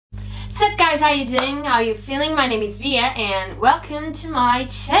guys, how you doing? How you feeling? My name is Via and welcome to my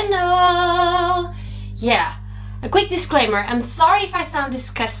channel. Yeah, a quick disclaimer. I'm sorry if I sound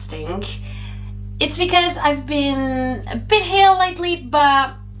disgusting. It's because I've been a bit ill lately,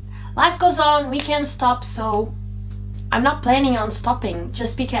 but life goes on, we can't stop, so I'm not planning on stopping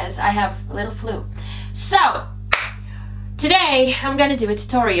just because I have a little flu. So, today I'm gonna do a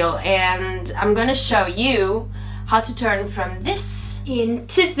tutorial and I'm gonna show you how to turn from this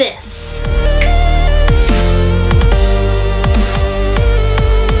into this.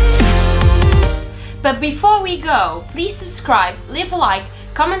 But before we go, please subscribe, leave a like,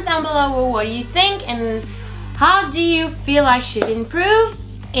 comment down below what do you think and how do you feel I should improve,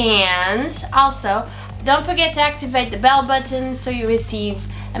 and also don't forget to activate the bell button so you receive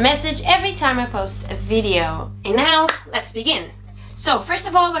a message every time I post a video. And now let's begin. So first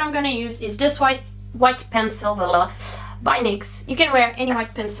of all, what I'm gonna use is this white pencil by NYX. You can wear any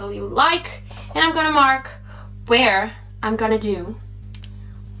white pencil you like, and I'm gonna mark where I'm gonna do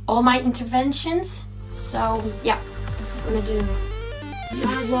all my interventions. So yeah, I'm gonna do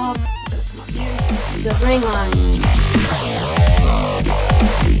the ring line.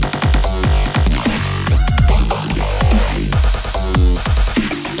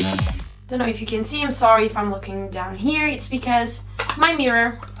 Don't know if you can see, I'm sorry if I'm looking down here. It's because my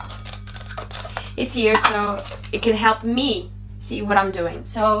mirror, it's here so it can help me see what I'm doing.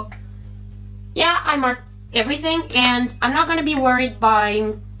 So yeah, I marked everything and I'm not gonna be worried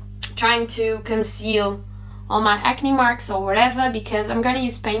by trying to conceal all my acne marks or whatever because I'm gonna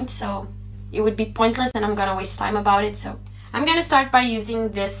use paint, so it would be pointless and I'm gonna waste time about it. So I'm gonna start by using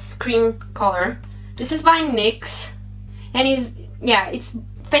this cream color. This is by NYX and it's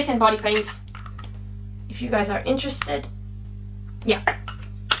face and body paint if you guys are interested. Yeah,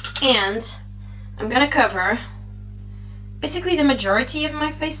 and I'm gonna cover basically the majority of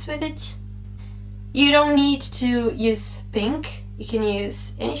my face with it. You don't need to use pink, you can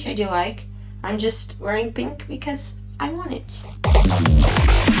use any shade you like. I'm just wearing pink because I want it.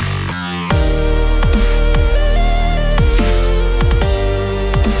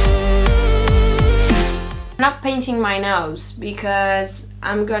 I'm not painting my nose because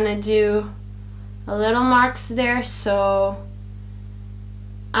I'm gonna do a little marks there, so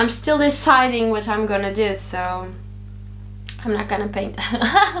I'm still deciding what I'm gonna do, so I'm not gonna paint.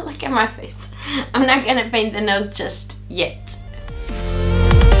 Look at my face. I'm not gonna paint the nose just yet.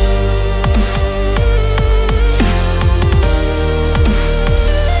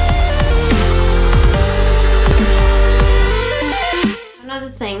 Another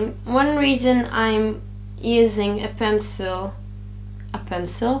thing, one reason I'm using a pencil.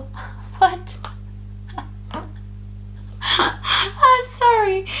 What? I'm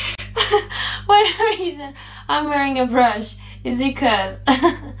sorry. One reason I'm wearing a brush is because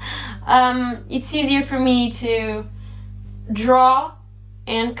it's easier for me to draw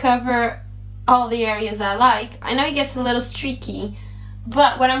and cover all the areas I like. I know it gets a little streaky,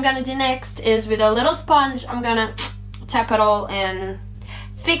 but what I'm gonna do next is with a little sponge, I'm gonna tap it all and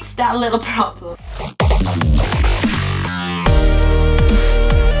fix that little problem.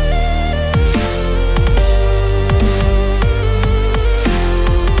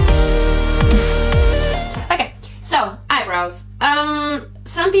 So, eyebrows.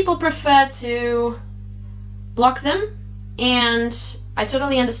 Some people prefer to block them, and I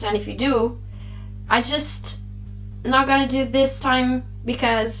totally understand if you do. I just not gonna do this time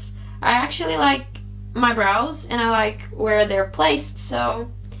because I actually like my brows and I like where they're placed, so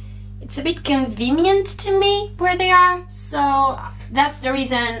it's a bit convenient to me where they are, so that's the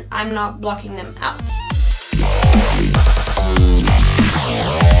reason I'm not blocking them out.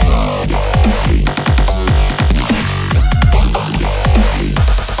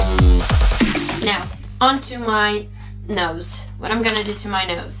 Now, onto my nose. What I'm gonna do to my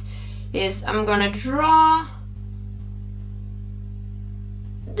nose is I'm gonna draw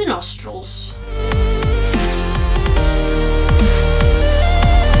the nostrils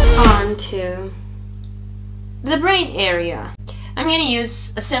onto the brain area. I'm gonna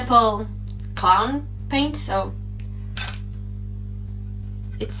use a simple clown paint, so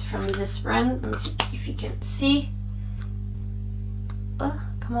it's from this brand. Let me see if you can see.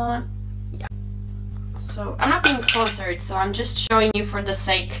 Come on. Yeah. So I'm not being sponsored, so I'm just showing you for the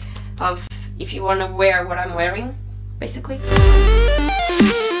sake of if you want to wear what I'm wearing, basically.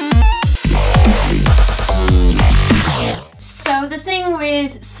 So the thing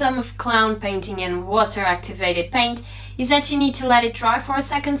with some of clown painting and water activated paint is that you need to let it dry for a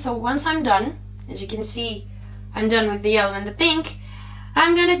second. So once I'm done, as you can see, I'm done with the yellow and the pink,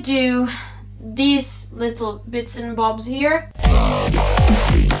 I'm gonna do these little bits and bobs here.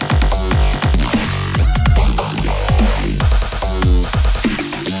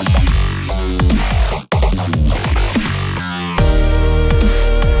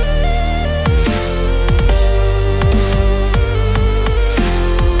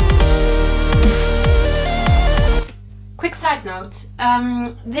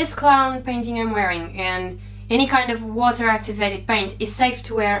 note, this clown painting I'm wearing and any kind of water activated paint is safe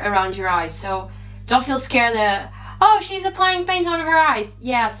to wear around your eyes, so don't feel scared that, oh, she's applying paint on her eyes.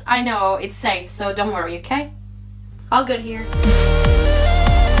 Yes, I know, it's safe, so don't worry, okay? All good here.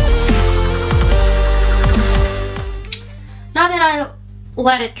 Now that I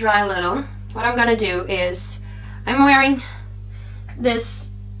let it dry a little, what I'm gonna do is, I'm wearing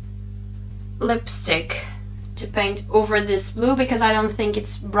this lipstick to paint over this blue because I don't think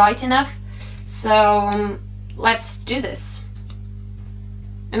it's bright enough. So let's do this.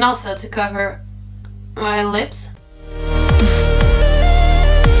 And also to cover my lips.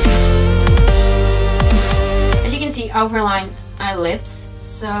 As you can see, overline my lips,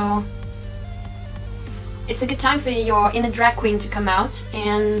 so it's a good time for your inner drag queen to come out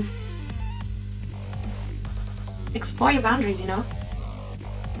and explore your boundaries, you know?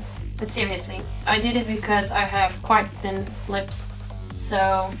 But seriously, I did it because I have quite thin lips,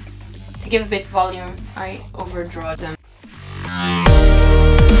 so to give a bit volume, I overdraw them.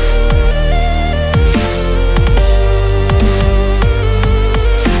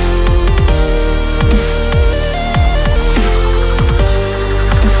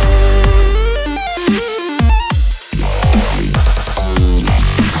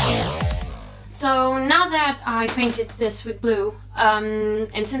 So now that I painted this with blue,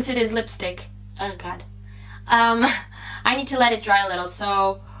 and since it is lipstick, oh god, I need to let it dry a little.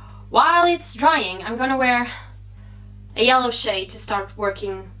 So while it's drying, I'm gonna wear a yellow shade to start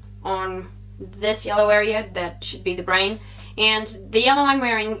working on this yellow area that should be the brain. And the yellow I'm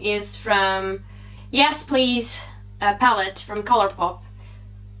wearing is from Yes Please palette from Colourpop,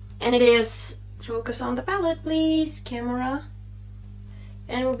 and it is, focus on the palette please, camera,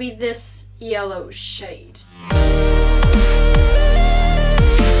 and it will be this yellow shade.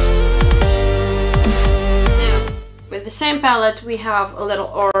 Now, with the same palette we have a little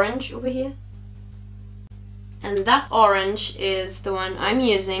orange over here, and that orange is the one I'm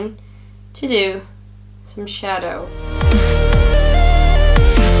using to do some shadow.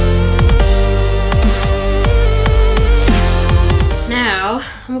 Now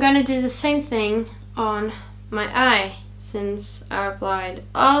I'm gonna do the same thing on my eye, since I applied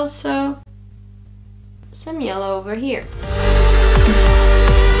also some yellow over here.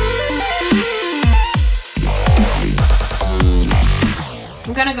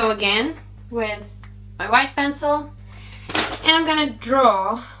 I'm gonna go again with my white pencil and I'm gonna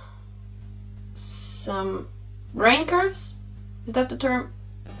draw some brain curves. Is that the term?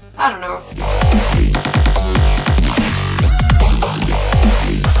 I don't know.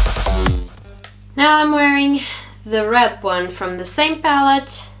 Now I'm wearing the red one from the same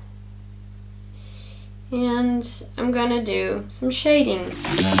palette, and I'm gonna do some shading.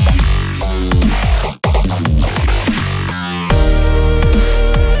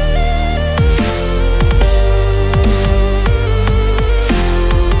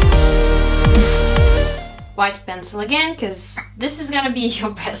 White pencil again, because this is gonna be your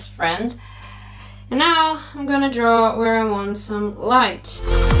best friend. And now I'm gonna draw where I want some light.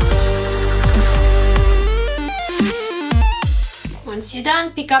 Once you're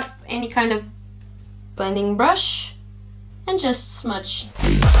done, pick up any kind of blending brush and just smudge.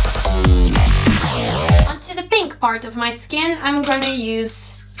 Onto the pink part of my skin, I'm gonna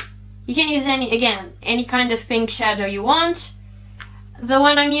use, you can use any kind of pink shadow you want. The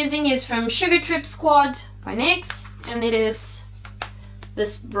one I'm using is from Sugar Trip Squad by NYX, and it is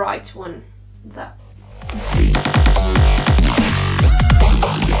this bright one. That.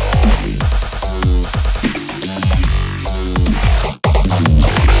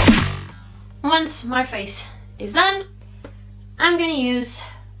 Once my face is done, I'm gonna use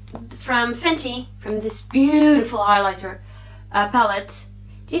from Fenty, from this beautiful highlighter palette.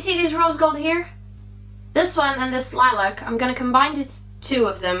 Do you see this rose gold here? This one and this lilac, I'm gonna combine the two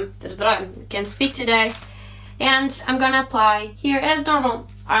of them, I can't speak today, and I'm gonna apply here as normal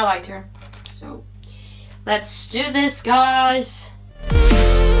highlighter. So let's do this, guys.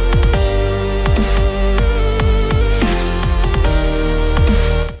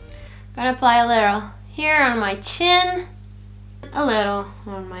 Gonna apply a little here on my chin, a little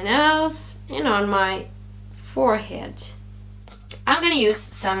on my nose, and on my forehead. I'm gonna use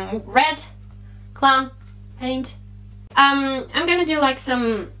some red clown paint. I'm gonna do like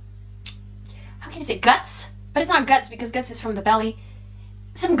some, how can you say, guts? But it's not guts because guts is from the belly.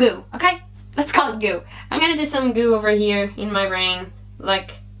 Some goo, okay? Let's call it goo. I'm gonna do some goo over here in my brain,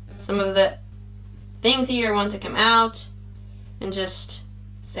 like some of the things here want to come out, and just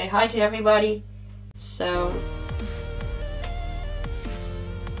say hi to everybody. So,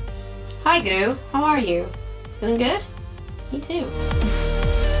 hi Goo, how are you? Feeling good? Me too.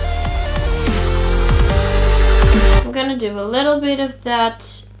 I'm gonna do a little bit of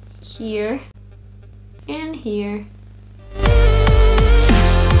that here and here.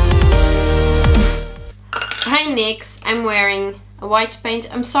 Hi Nix, I'm wearing a white paint.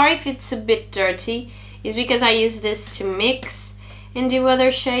 I'm sorry if it's a bit dirty. It's because I use this to mix and do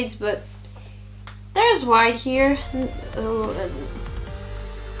other shades, but there's white here.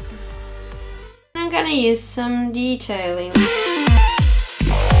 I'm gonna use some detailing.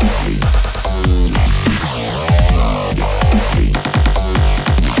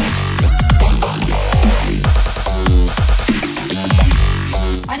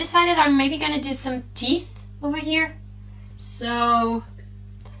 I decided I'm maybe gonna do some teeth over here. So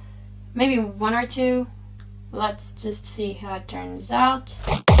maybe one or two. Let's just see how it turns out.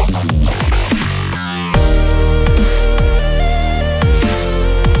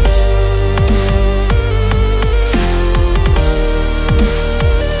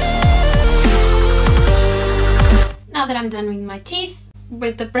 Now that I'm done with my teeth,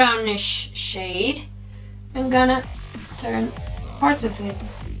 with the brownish shade, I'm gonna turn parts of it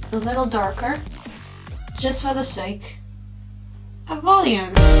a little darker, just for the sake of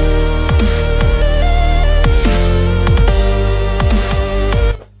volume.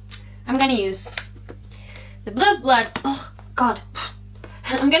 I'm gonna use the Blue Blood, oh god,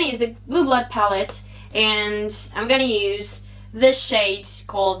 I'm gonna use the Blue Blood palette, and I'm gonna use this shade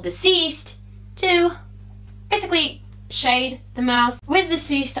called Deceased to basically shade the mouth. With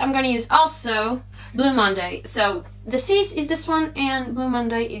Deceased, I'm gonna use also Blue Monday. So Deceased is this one and Blue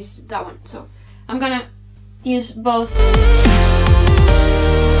Monday is that one. So I'm gonna use both.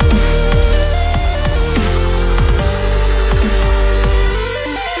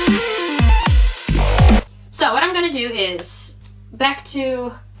 So what I'm gonna do is, back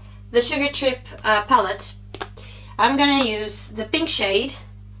to the Sugar Trip palette, I'm gonna use the pink shade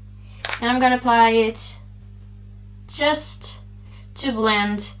and I'm gonna apply it just to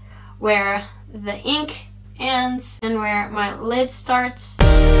blend where the ink ends and where my lid starts.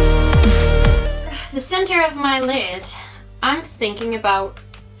 The center of my lid, I'm thinking about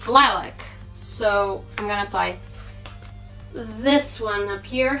lilac, so I'm gonna apply this one up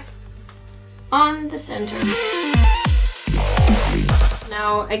here on the center.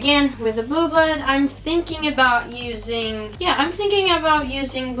 Now again, with the Blue Blood, I'm thinking about using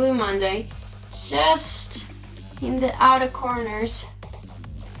Blue Monday just in the outer corners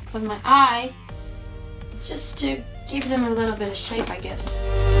of my eye, just to give them a little bit of shape, I guess.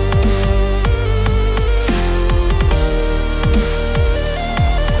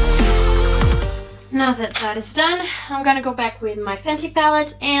 Now that that is done, I'm gonna go back with my Fenty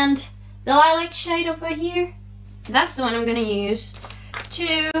palette and the lilac shade over here. That's the one I'm gonna use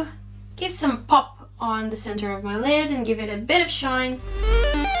to give some pop on the center of my lid and give it a bit of shine.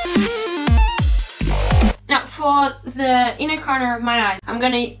 Now for the inner corner of my eye, I'm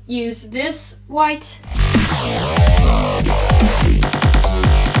gonna use this white.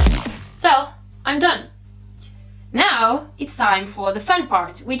 So I'm done. Now it's time for the fun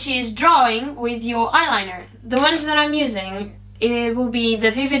part, which is drawing with your eyeliner. The ones that I'm using, it will be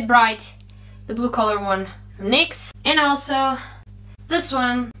the Vivid Bright, the blue color one from NYX, and also this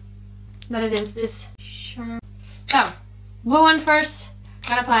one, that it is this. So, blue one first, I'm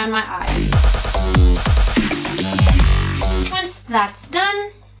gonna apply on my eye. Once that's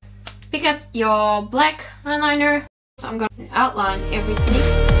done, pick up your black eyeliner. So I'm gonna outline everything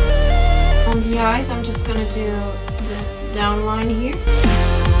on the eyes. I'm just gonna do the down line here.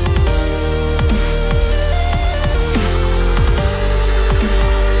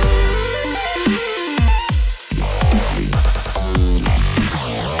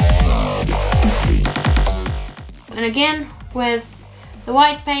 And again, with the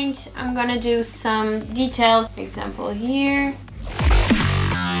white paint, I'm gonna do some details. Example here.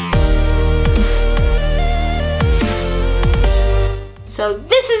 So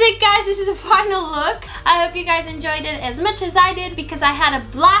this is it, guys. This is the final look. I hope you guys enjoyed it as much as I did, because I had a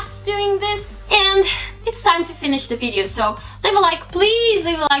blast doing this. And it's time to finish the video. So leave a like, please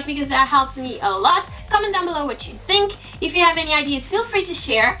leave a like, because that helps me a lot. Comment down below what you think. If you have any ideas, feel free to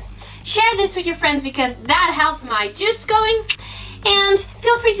share. Share this with your friends, because that helps my juice going. And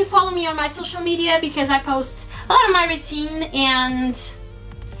feel free to follow me on my social media, because I post a lot of my routine and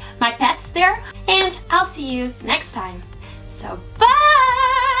my pets there. And I'll see you next time. So bye!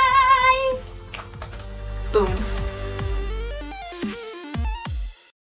 Boom.